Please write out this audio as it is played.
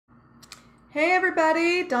Hey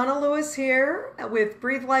everybody, Donna Lewis here with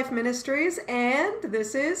Breathe Life Ministries, and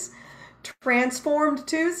this is Transformed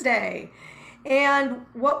Tuesday. And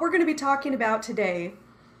what we're going to be talking about today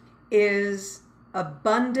is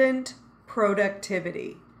abundant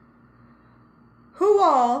productivity. Who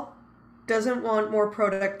all doesn't want more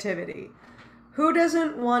productivity? Who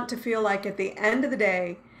doesn't want to feel like at the end of the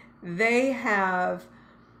day they have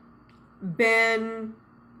been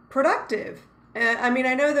productive? I mean,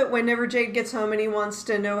 I know that whenever Jade gets home and he wants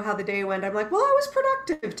to know how the day went, I'm like, well, I was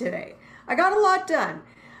productive today. I got a lot done.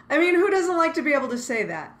 I mean, who doesn't like to be able to say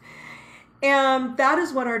that? And that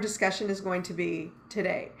is what our discussion is going to be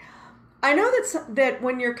today. I know that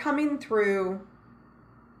when you're coming through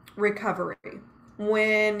recovery,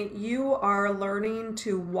 when you are learning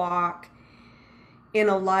to walk in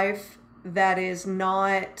a life that is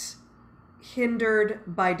not hindered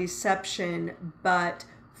by deception, but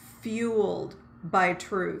fueled by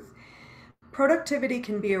truth, productivity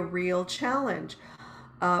can be a real challenge.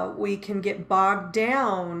 We can get bogged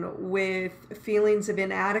down with feelings of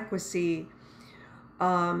inadequacy,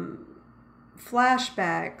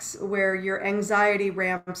 flashbacks where your anxiety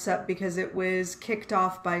ramps up because it was kicked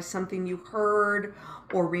off by something you heard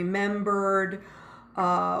or remembered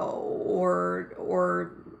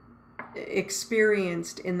or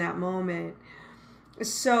experienced in that moment.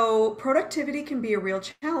 So productivity can be a real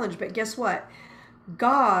challenge, but guess what?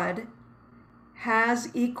 God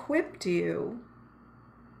has equipped you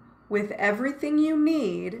with everything you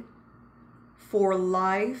need for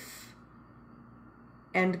life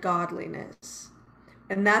and godliness.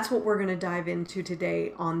 And that's what we're going to dive into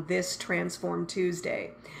today on this Transform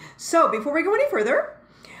Tuesday. So before we go any further,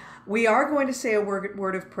 we are going to say a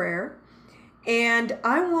word of prayer. And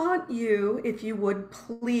I want you, if you would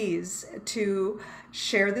please, to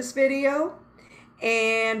share this video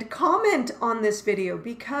and comment on this video,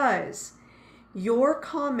 because your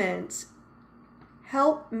comments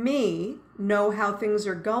help me know how things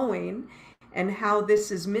are going and how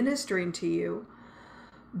this is ministering to you.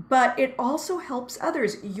 But it also helps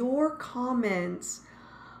others. Your comments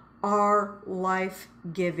are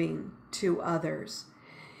life-giving to others.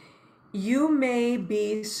 You may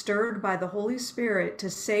be stirred by the Holy Spirit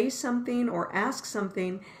to say something or ask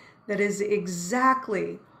something that is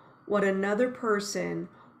exactly what another person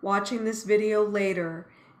watching this video later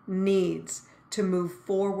needs to move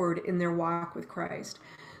forward in their walk with Christ.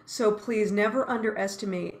 So please never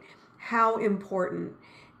underestimate how important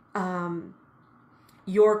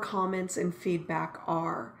your comments and feedback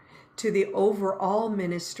are to the overall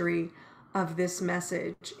ministry of this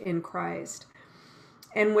message in Christ.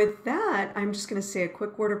 And with that, I'm just going to say a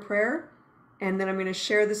quick word of prayer, and then I'm going to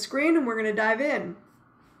share the screen and we're going to dive in.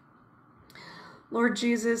 Lord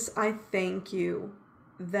Jesus, I thank you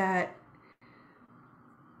that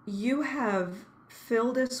you have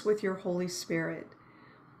filled us with your Holy Spirit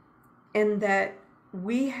and that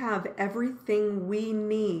we have everything we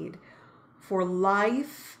need for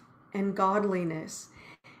life and godliness.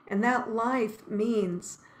 And that life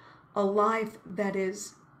means a life that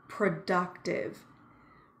is productive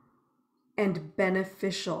and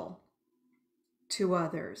beneficial to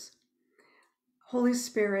others. Holy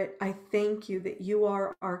Spirit, I thank you that you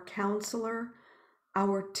are our counselor,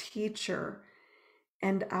 our teacher,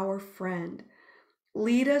 and our friend.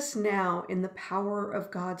 Lead us now in the power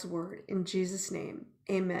of God's word. In Jesus' name,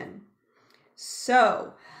 amen.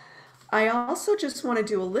 So, I also just want to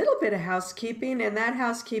do a little bit of housekeeping, and that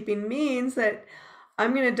housekeeping means that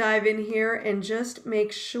I'm going to dive in here and just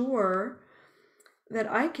make sure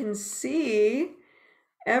that I can see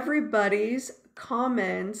everybody's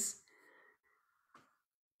comments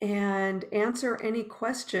and answer any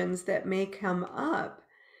questions that may come up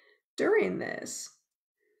during this.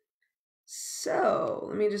 So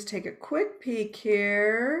let me just take a quick peek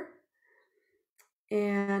here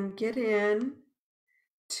and get in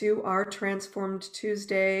to our Transformed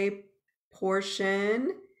Tuesday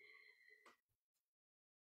portion.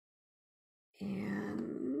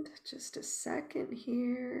 And just a second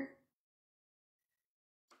here.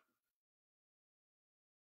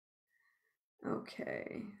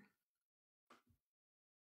 Okay.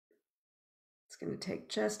 It's going to take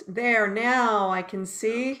just there. Now I can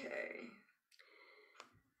see. Okay.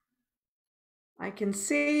 I can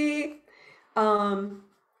see. And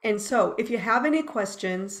so if you have any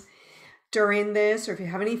questions during this, or if you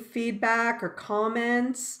have any feedback or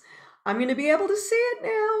comments, I'm going to be able to see it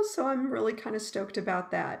now. So I'm really kind of stoked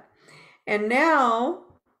about that. And now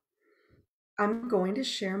I'm going to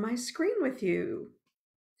share my screen with you.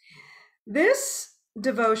 This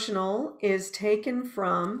devotional is taken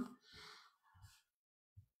from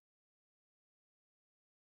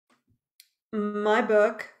my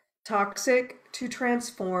book, Toxic to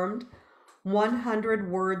Transformed, 100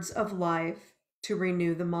 Words of Life to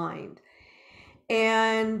Renew the Mind.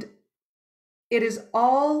 And it is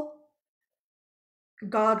all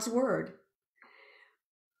God's Word.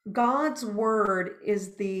 God's Word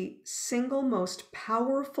is the single most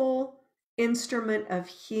powerful instrument of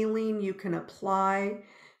healing you can apply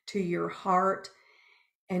to your heart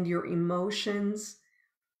and your emotions,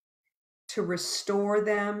 to restore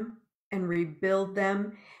them and rebuild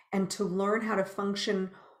them, and to learn how to function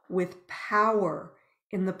with power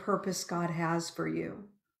in the purpose God has for you.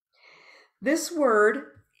 This word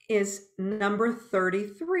is number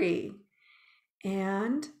 33,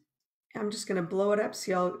 and I'm just going to blow it up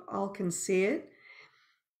so y'all all can see it.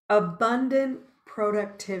 Abundant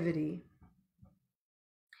productivity.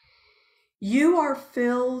 You are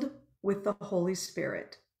filled with the Holy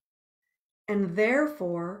Spirit, and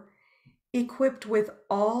therefore equipped with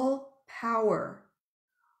all power,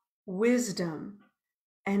 wisdom,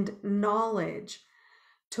 and knowledge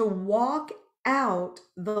to walk out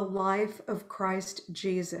the life of Christ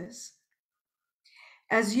Jesus.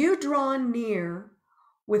 As you draw near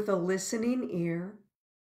with a listening ear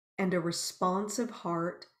and a responsive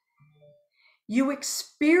heart, you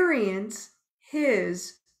experience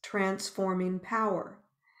His transforming power.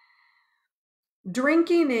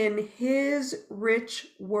 Drinking in His rich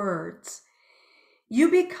words, you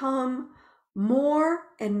become more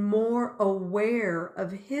and more aware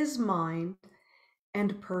of His mind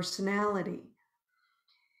and personality.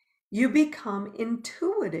 You become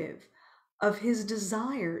intuitive of His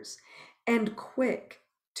desires and quick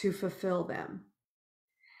to fulfill them.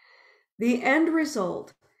 The end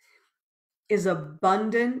result is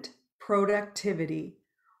abundant productivity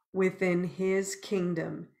within His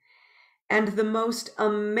kingdom and the most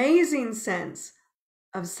amazing sense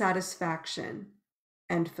of satisfaction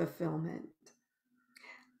and fulfillment.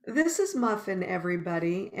 This is Muffin,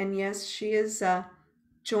 everybody, and yes, she is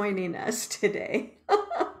joining us today.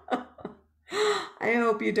 I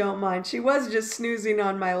hope you don't mind. She was just snoozing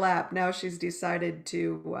on my lap. Now she's decided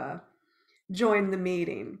to join the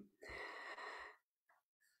meeting.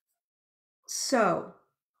 So,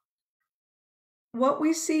 what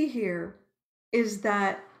we see here is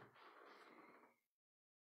that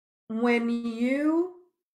when you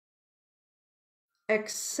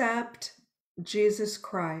accept Jesus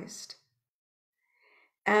Christ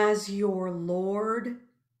as your Lord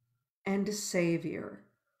and Savior,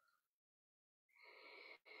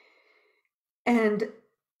 and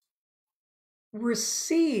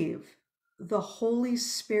receive the Holy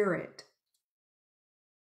Spirit,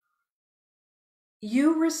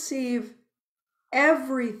 you receive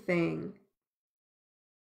everything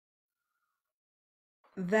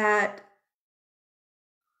that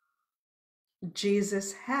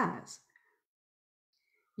Jesus has.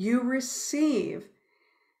 You receive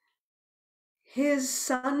His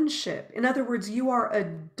sonship. In other words, you are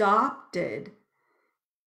adopted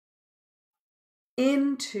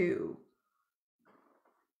into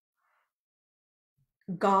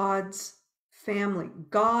God's family.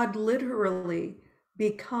 God literally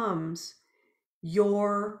becomes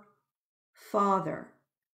your father,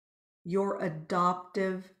 your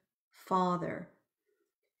adoptive father.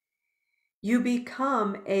 You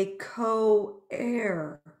become a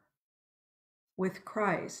co-heir with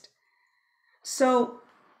Christ. So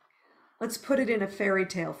let's put it in a fairy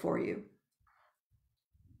tale for you.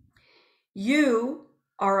 You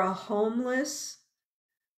are a homeless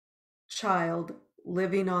child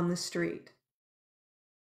living on the street.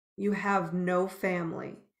 You have no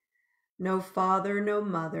family, no father, no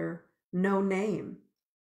mother, no name.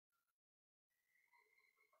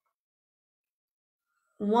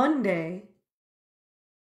 One day,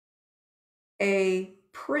 a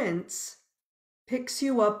prince picks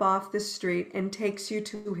you up off the street and takes you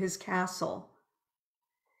to his castle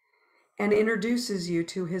and introduces you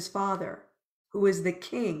to his father, who is the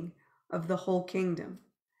king of the whole kingdom.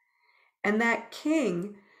 And that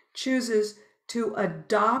king chooses to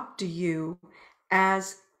adopt you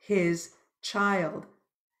as his child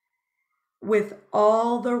with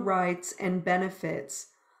all the rights and benefits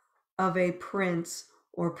of a prince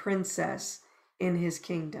or princess in his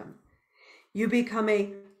kingdom. You become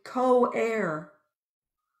a co-heir.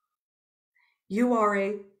 You are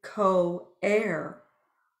a co-heir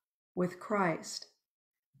with Christ.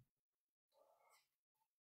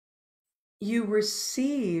 You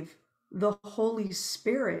receive the Holy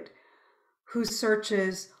Spirit, who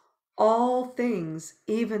searches all things,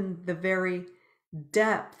 even the very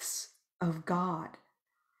depths of God.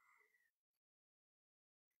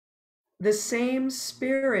 The same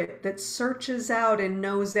Spirit that searches out and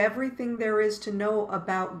knows everything there is to know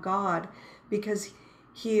about God because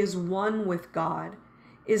he is one with God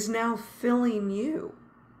is now filling you.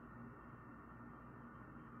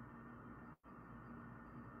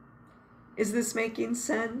 Is this making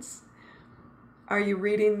sense? Are you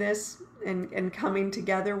reading this and coming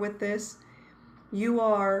together with this? You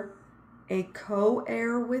are a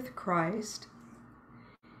co-heir with Christ.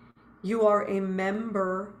 You are a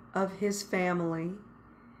member of his family.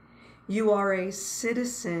 You are a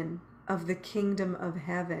citizen of the kingdom of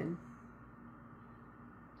heaven.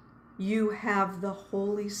 You have the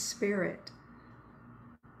Holy Spirit.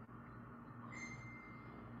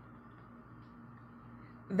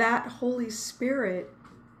 That Holy Spirit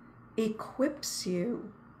equips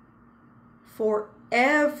you for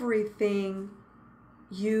everything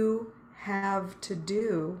you have to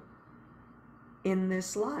do in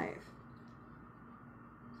this life.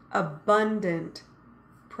 Abundant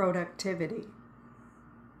productivity.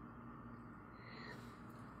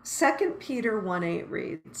 2 Peter 1:8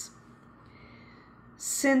 reads,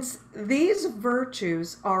 "Since these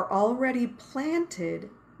virtues are already planted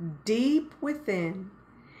deep within,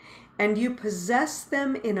 and you possess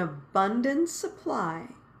them in abundant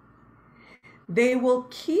supply, they will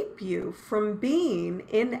keep you from being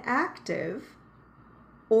inactive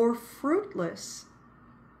or fruitless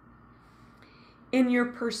in your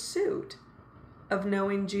pursuit of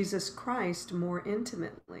knowing Jesus Christ more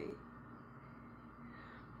intimately."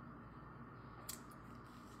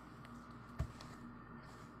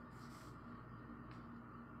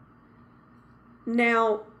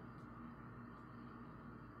 Now,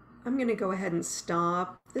 I'm going to go ahead and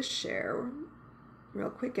stop the share real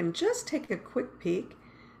quick and just take a quick peek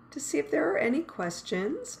to see if there are any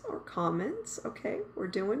questions or comments. Okay, we're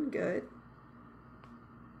doing good.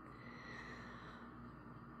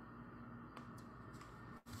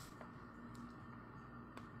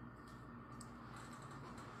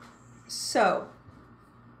 So,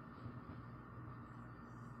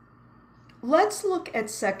 let's look at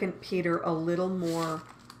 2 Peter a little more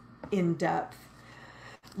in depth,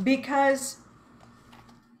 because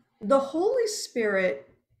the Holy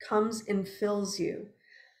Spirit comes and fills you.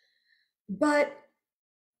 But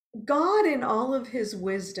God, in all of his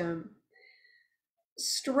wisdom,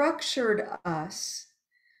 structured us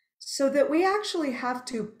so that we actually have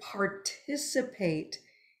to participate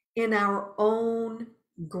in our own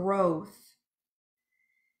growth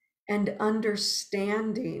and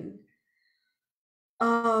understanding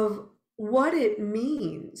of what it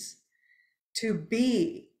means to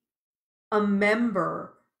be a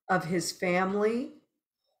member of his family,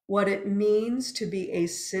 what it means to be a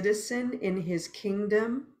citizen in his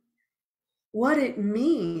kingdom, what it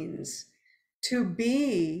means to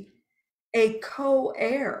be a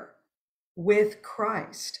co-heir with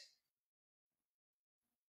Christ.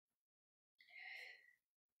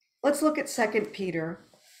 Let's look at 2 Peter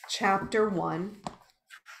chapter 1,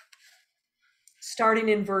 starting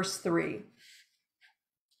in verse 3.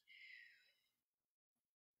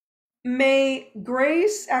 May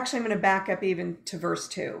grace, actually I'm going to back up even to verse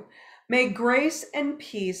 2. May grace and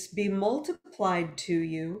peace be multiplied to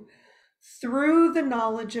you through the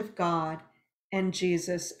knowledge of God and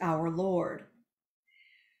Jesus our Lord.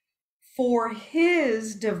 For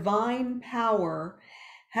his divine power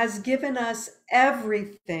has given us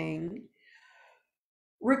everything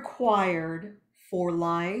required for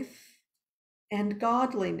life and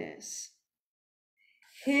godliness.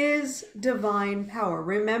 His divine power.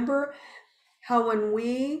 Remember how when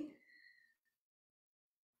we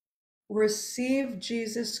receive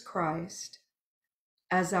Jesus Christ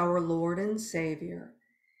as our Lord and Savior,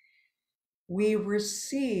 we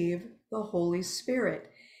receive the Holy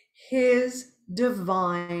Spirit, his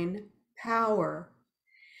divine power.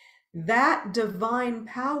 That divine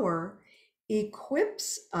power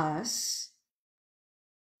equips us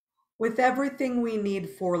with everything we need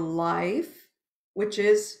for life, which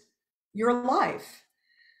is your life.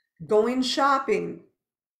 Going shopping,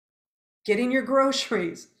 getting your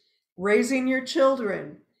groceries, raising your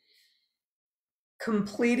children,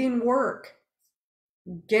 completing work,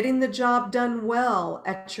 getting the job done well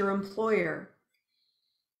at your employer.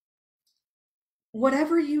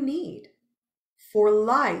 Whatever you need for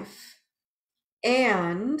life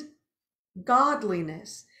and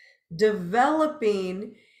godliness,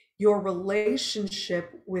 developing your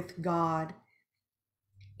relationship with God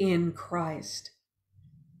in Christ.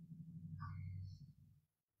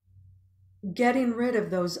 Getting rid of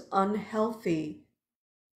those unhealthy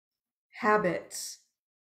habits.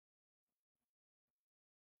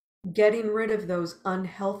 Getting rid of those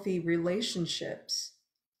unhealthy relationships.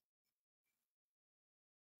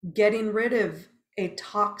 getting rid of a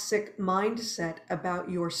toxic mindset about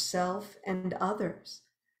yourself and others,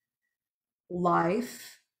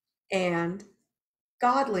 life and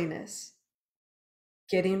godliness,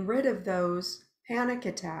 getting rid of those panic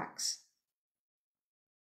attacks,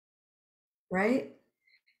 right?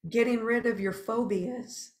 Getting rid of your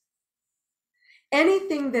phobias.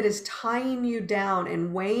 Anything that is tying you down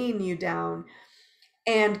and weighing you down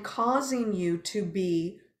and causing you to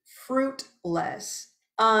be fruitless,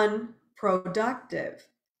 unproductive.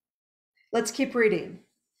 Let's keep reading.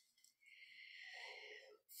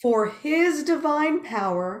 For his divine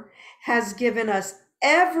power has given us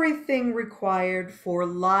everything required for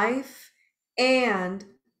life and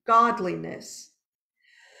godliness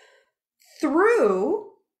through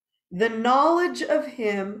the knowledge of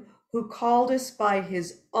him who called us by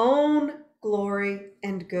his own glory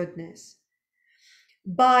and goodness.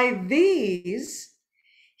 By these,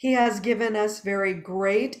 he has given us very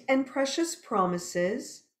great and precious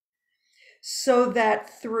promises, so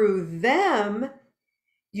that through them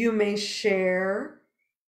you may share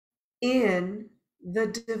in the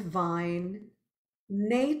divine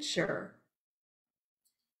nature.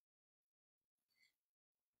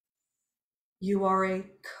 You are a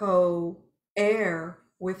co-heir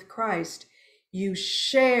with Christ. You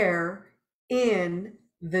share in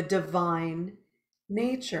the divine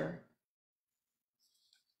nature.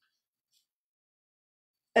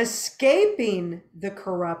 Escaping the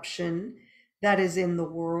corruption that is in the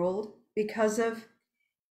world because of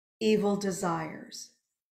evil desires,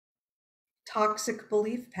 toxic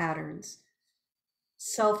belief patterns,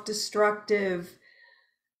 self-destructive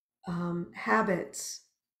habits.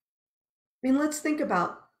 I mean, let's think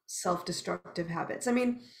about self-destructive habits. I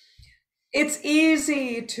mean, it's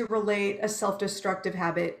easy to relate a self-destructive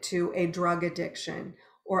habit to a drug addiction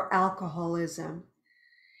or alcoholism.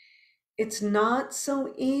 It's not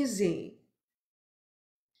so easy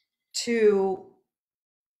to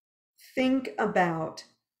think about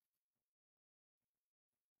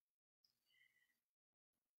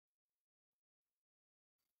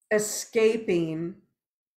escaping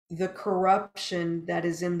the corruption that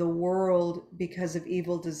is in the world because of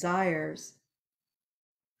evil desires.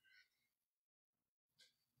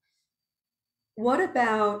 What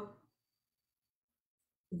about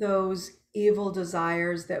those evil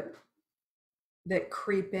desires that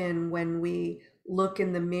creep in when we look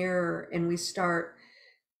in the mirror and we start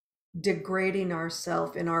degrading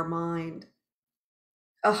ourselves in our mind?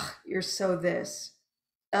 Ugh, you're so this.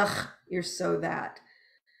 Ugh, you're so that.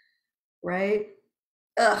 Right?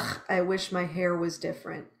 Ugh, I wish my hair was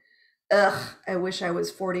different. Ugh, I wish I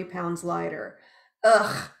was 40 pounds lighter.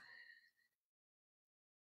 Ugh,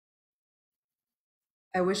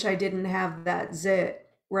 I wish I didn't have that zit,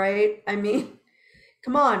 right? I mean,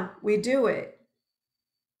 come on, we do it.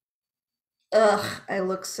 Ugh, I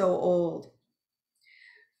look so old.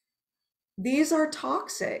 These are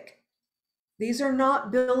toxic. These are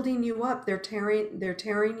not building you up. They're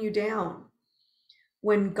tearing you down.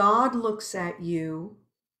 When God looks at you,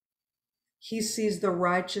 he sees the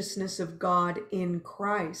righteousness of God in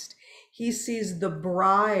Christ. He sees the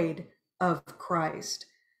bride of Christ,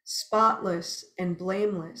 spotless and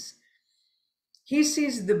blameless. He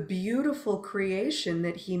sees the beautiful creation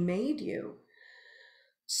that he made you.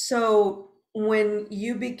 So when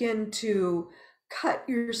you begin to cut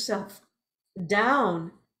yourself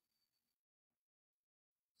down,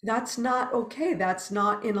 that's not okay. That's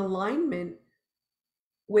not in alignment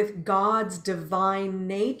with God's divine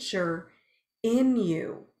nature in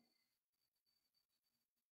you.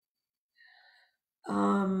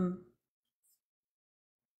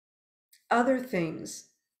 Other things,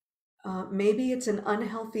 maybe it's an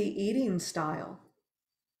unhealthy eating style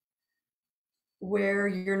where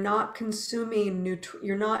you're not consuming,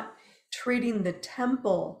 you're not treating the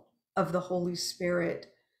temple of the Holy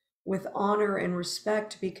Spirit with honor and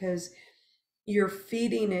respect because you're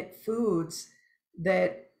feeding it foods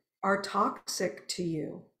that are toxic to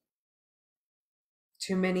you.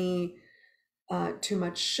 Too much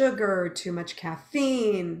sugar, too much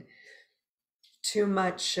caffeine, too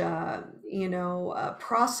much,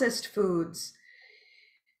 processed foods.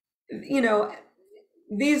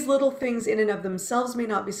 These little things in and of themselves may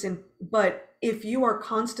not be sin, but if you are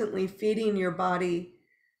constantly feeding your body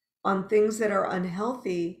on things that are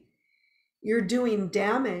unhealthy, you're doing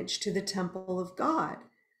damage to the temple of God.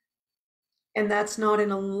 And that's not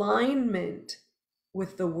in alignment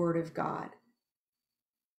with the Word of God.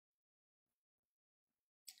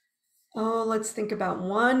 Oh, let's think about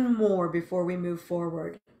one more before we move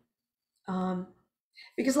forward.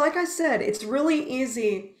 Because like I said, it's really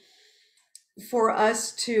easy for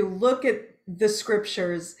us to look at the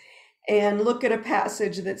scriptures and look at a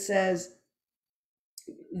passage that says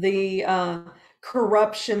the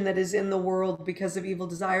corruption that is in the world because of evil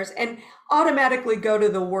desires, and automatically go to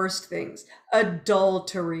the worst things: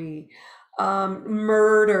 adultery,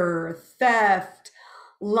 murder, theft,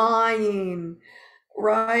 lying,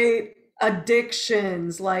 right?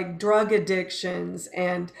 Addictions like drug addictions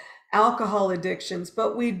and alcohol addictions.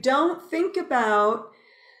 But we don't think about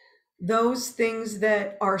those things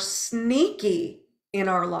that are sneaky in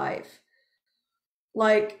our life,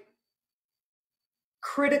 like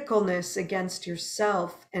criticalness against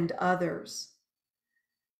yourself and others,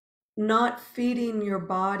 not feeding your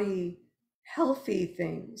body healthy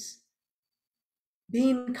things,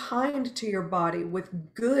 being kind to your body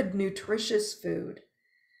with good, nutritious food,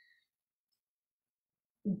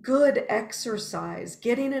 good exercise,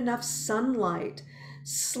 getting enough sunlight,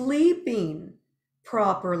 sleeping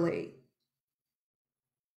properly.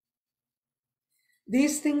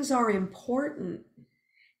 These things are important.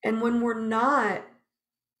 And when we're not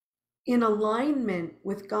in alignment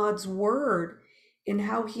with God's word in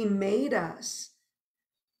how he made us,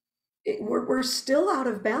 we're still out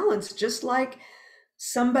of balance, just like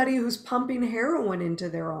somebody who's pumping heroin into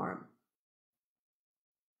their arm.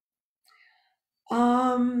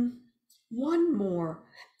 One more.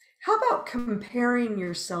 How about comparing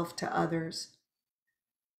yourself to others?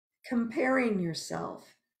 Comparing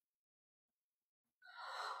yourself.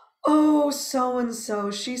 Oh,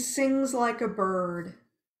 so-and-so, she sings like a bird.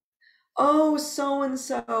 Oh,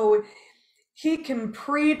 so-and-so, he can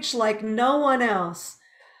preach like no one else.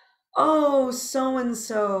 Oh,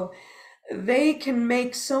 so-and-so, they can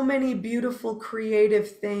make so many beautiful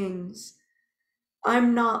creative things.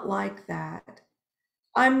 I'm not like that.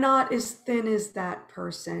 I'm not as thin as that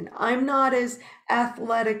person. I'm not as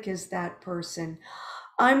athletic as that person.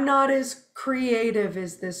 I'm not as creative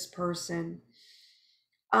as this person.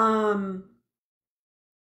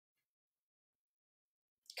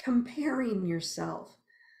 Comparing yourself.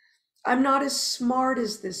 I'm not as smart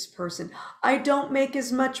as this person. I don't make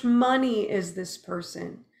as much money as this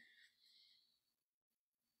person.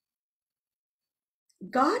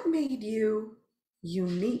 God made you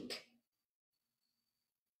unique.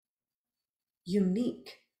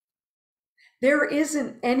 Unique. There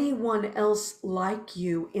isn't anyone else like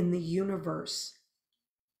you in the universe.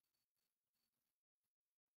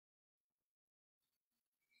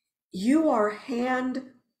 You are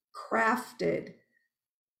handcrafted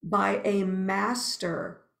by a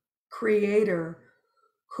master creator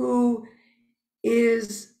who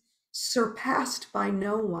is surpassed by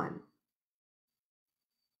no one.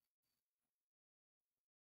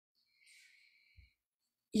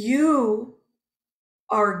 You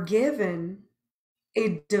are given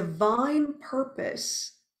a divine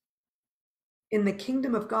purpose in the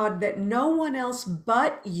kingdom of God that no one else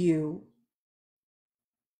but you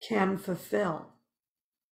can fulfill.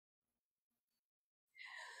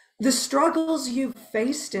 The struggles you've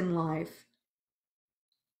faced in life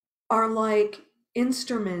are like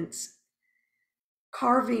instruments,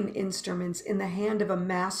 carving instruments in the hand of a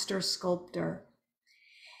master sculptor.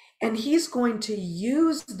 And he's going to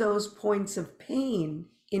use those points of pain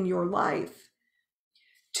in your life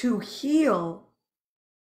to heal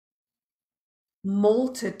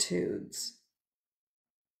multitudes.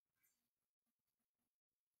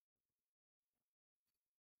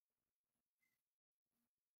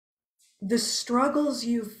 The struggles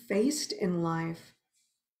you've faced in life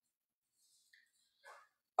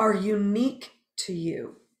are unique to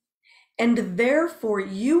you, and therefore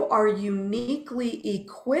you are uniquely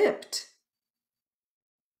equipped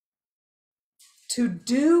to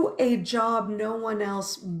do a job no one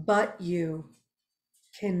else but you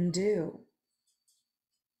can do.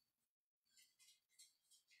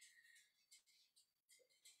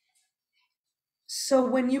 So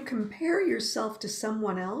when you compare yourself to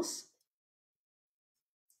someone else,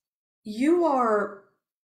 you are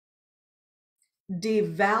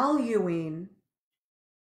devaluing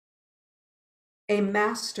a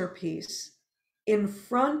masterpiece in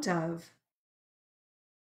front of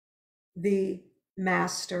the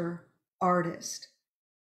master artist.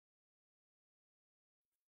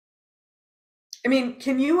 I mean,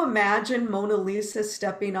 can you imagine Mona Lisa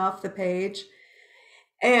stepping off the page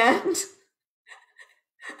and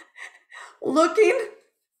looking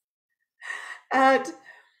at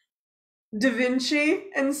Da Vinci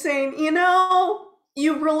and saying, you know,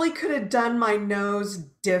 you really could have done my nose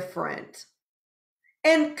different.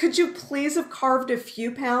 And could you please have carved a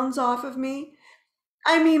few pounds off of me?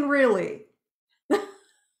 I mean, really.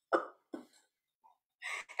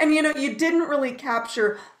 And you didn't really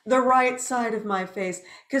capture the right side of my face,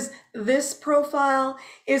 because this profile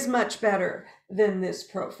is much better than this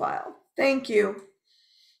profile. Thank you.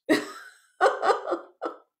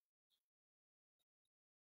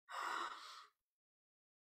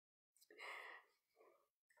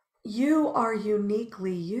 You are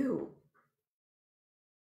uniquely you.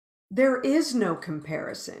 There is no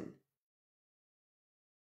comparison.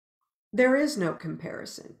 There is no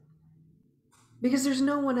comparison, because there's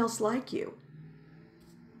no one else like you.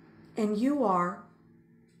 And you are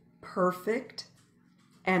perfect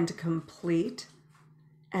and complete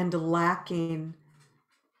and lacking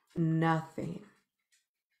nothing.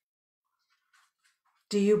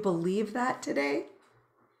 Do you believe that today?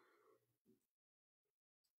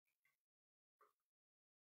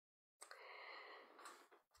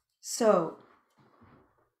 So,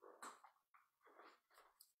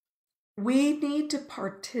 we need to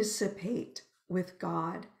participate with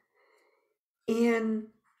God in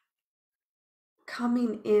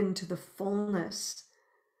coming into the fullness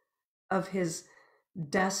of His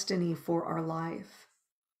destiny for our life.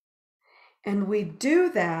 And we do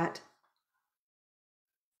that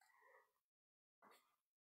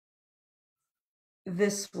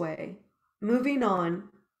this way. Moving on,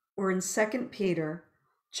 we're in 2 Peter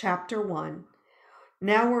chapter 1.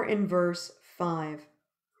 Now we're in verse 5.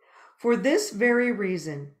 For this very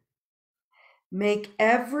reason, make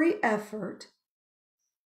every effort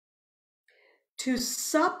to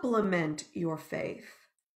supplement your faith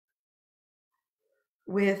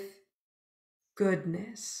with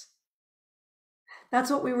goodness. That's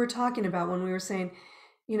what we were talking about when we were saying,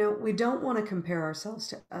 we don't want to compare ourselves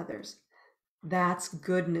to others. That's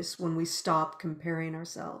goodness when we stop comparing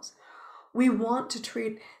ourselves. We want to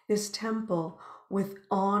treat this temple with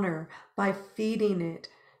honor by feeding it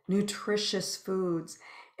nutritious foods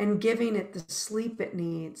and giving it the sleep it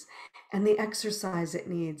needs and the exercise it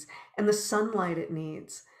needs and the sunlight it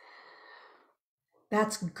needs.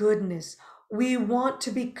 That's goodness. We want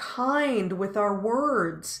to be kind with our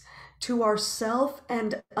words to ourselves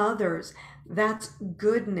and others. That's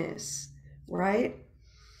goodness, right?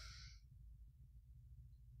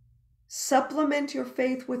 Supplement your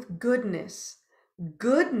faith with goodness.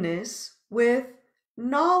 Goodness with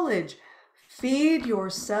knowledge. Feed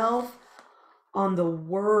yourself on the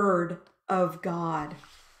Word of God.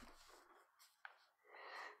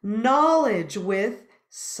 Knowledge with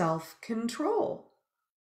self-control.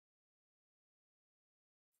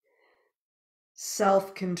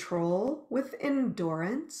 Self-control with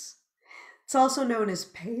endurance. It's also known as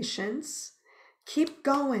patience. Keep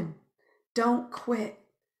going. Don't quit.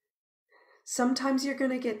 Sometimes you're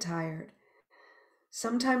going to get tired.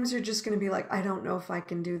 Sometimes you're just going to be like, I don't know if I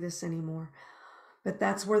can do this anymore. But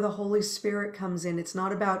that's where the Holy Spirit comes in. It's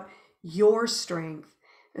not about your strength.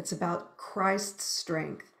 It's about Christ's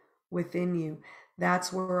strength within you.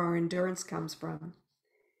 That's where our endurance comes from.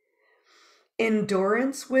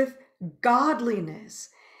 Endurance with godliness.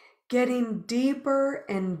 Getting deeper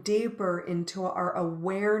and deeper into our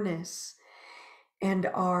awareness and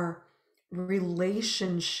our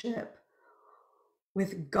relationship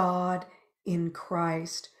with God in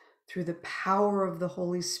Christ through the power of the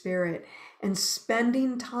Holy Spirit and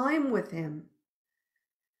spending time with Him.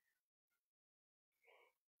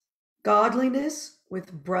 Godliness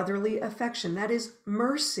with brotherly affection. That is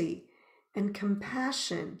mercy and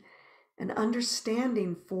compassion and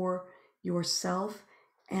understanding for yourself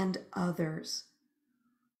and others.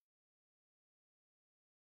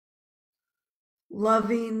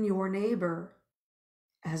 Loving your neighbor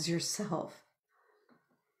as yourself.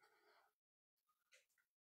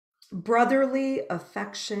 Brotherly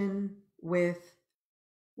affection with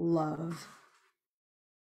love.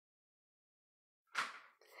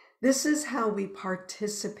 This is how we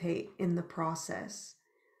participate in the process.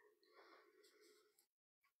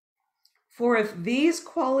 For if these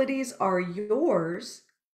qualities are yours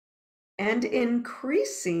and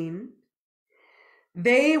increasing,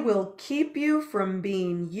 they will keep you from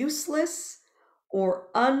being useless or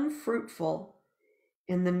unfruitful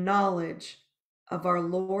in the knowledge of our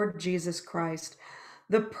Lord Jesus Christ.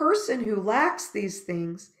 The person who lacks these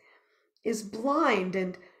things is blind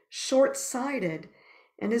and short-sighted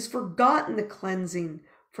and has forgotten the cleansing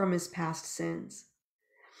from his past sins.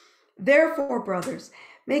 Therefore, brothers,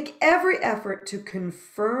 make every effort to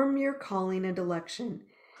confirm your calling and election,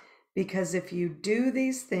 because if you do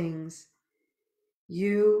these things,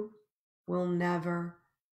 you will never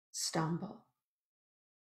stumble.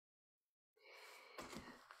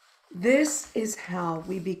 This is how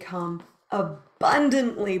we become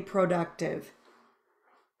abundantly productive.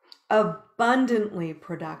 Abundantly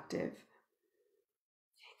productive.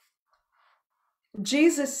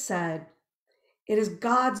 Jesus said, it is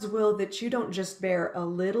God's will that you don't just bear a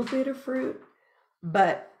little bit of fruit,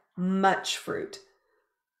 but much fruit.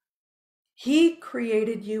 He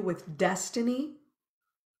created you with destiny.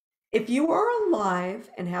 If you are alive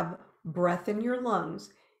and have breath in your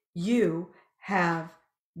lungs, you have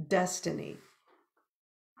destiny.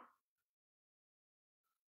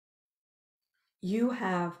 You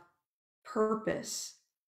have purpose.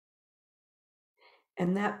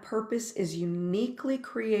 And that purpose is uniquely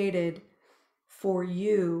created for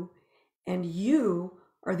you, and you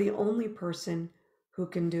are the only person who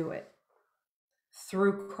can do it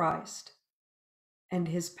through Christ and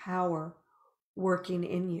his power working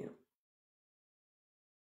in you.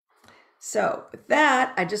 So with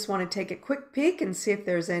that, I just want to take a quick peek and see if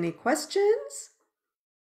there's any questions.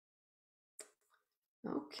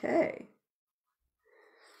 Okay.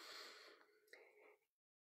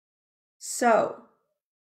 So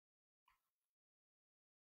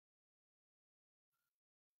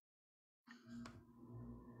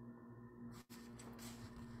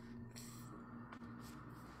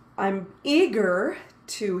I'm eager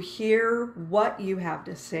to hear what you have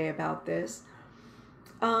to say about this,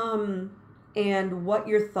 and what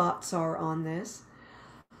your thoughts are on this.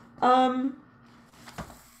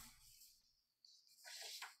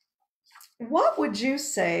 What would you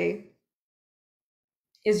say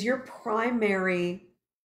is your primary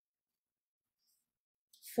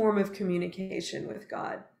form of communication with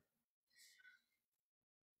God?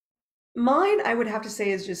 Mine, I would have to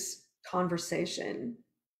say, is just conversation.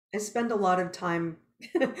 I spend a lot of time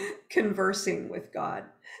conversing with God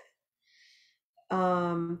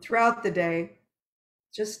throughout the day,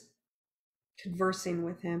 just conversing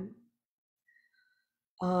with him.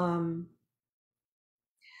 The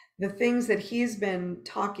things that he's been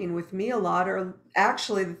talking with me a lot are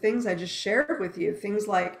actually the things I just shared with you, things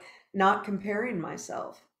like not comparing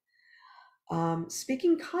myself,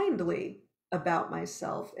 speaking kindly about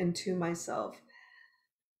myself and to myself.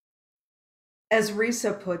 As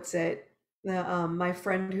Risa puts it, my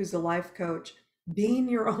friend who's a life coach, being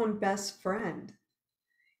your own best friend.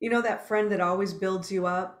 You know, that friend that always builds you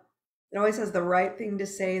up, that always has the right thing to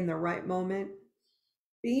say in the right moment.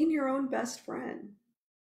 Being your own best friend.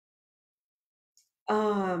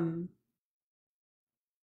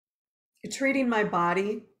 Treating my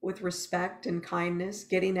body with respect and kindness,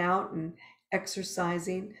 getting out and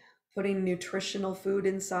exercising, putting nutritional food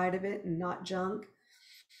inside of it and not junk.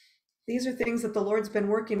 These are things that the Lord's been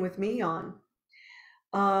working with me on.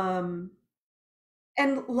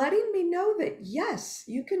 And letting me know that, yes,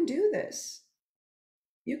 you can do this.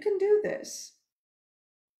 You can do this.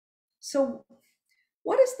 So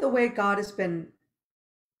what is the way God has been,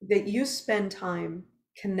 that you spend time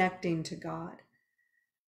connecting to God?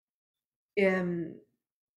 And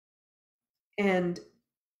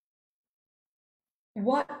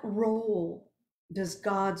what role does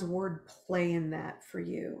God's word play in that for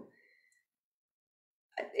you?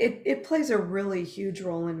 It plays a really huge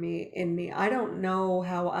role in me. I don't know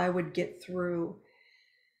how I would get through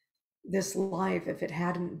this life if it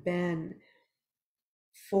hadn't been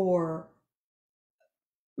for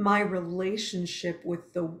my relationship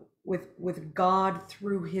with with God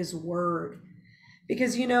through his word.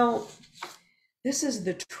 Because, you know, this is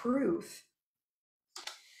the truth.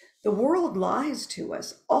 The world lies to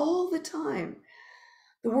us all the time.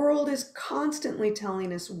 The world is constantly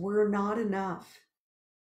telling us we're not enough,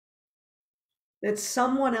 that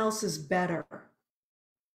someone else is better.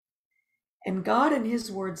 And God in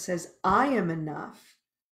his word says, I am enough.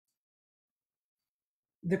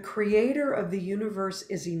 The creator of the universe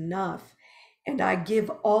is enough, and I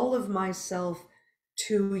give all of myself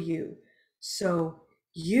to you. So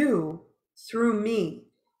you, through me,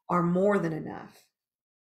 are more than enough.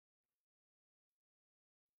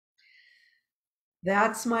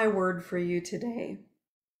 That's my word for you today.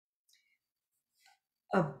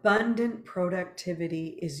 Abundant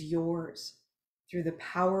productivity is yours through the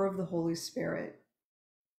power of the Holy Spirit.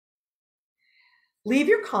 Leave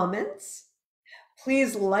your comments.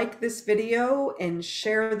 Please like this video and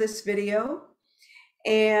share this video.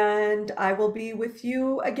 And I will be with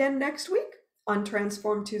you again next week on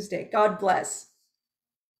Transform Tuesday. God bless.